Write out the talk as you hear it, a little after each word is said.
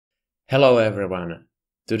Hello everyone!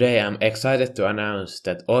 Today I'm excited to announce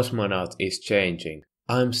that Osmonaut is changing.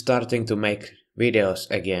 I'm starting to make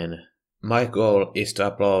videos again. My goal is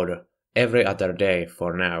to upload every other day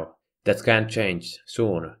for now. That can change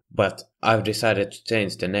soon, but I've decided to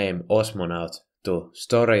change the name Osmonaut to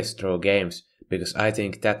Stories Through Games because I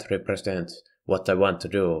think that represents what I want to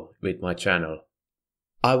do with my channel.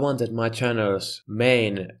 I wanted my channel's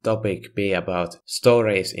main topic be about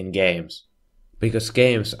stories in games, because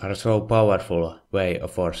games are so powerful way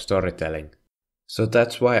for storytelling. So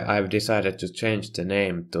that's why I've decided to change the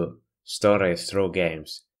name to Stories Through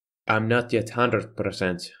Games. I'm not yet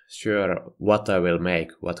 100% sure what I will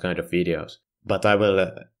make, what kind of videos, but I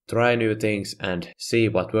will try new things and see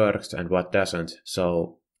what works and what doesn't.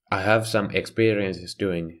 So I have some experiences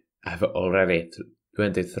doing. I have already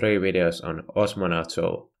 23 videos on Osmonaut,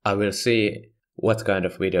 so I will see what kind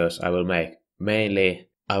of videos I will make. Mainly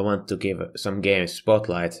I want to give some games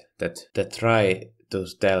spotlight that try to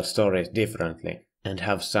tell stories differently and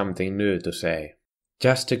have something new to say.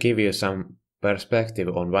 Just to give you some perspective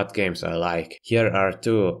on what games I like, here are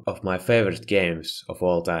two of my favorite games of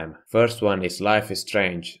all time. First one is Life is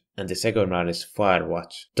Strange and the second one is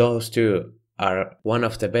Firewatch. Those two are one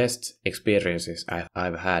of the best experiences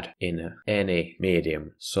I've had in any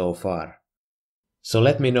medium so far. So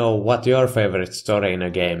let me know what your favorite story in a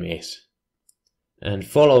game is. And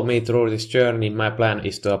follow me through this journey. My plan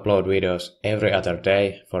is to upload videos every other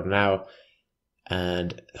day for now.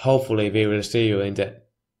 And hopefully we will see you in the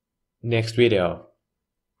next video.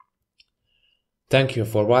 Thank you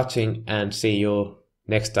for watching and see you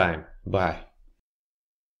next time. Bye.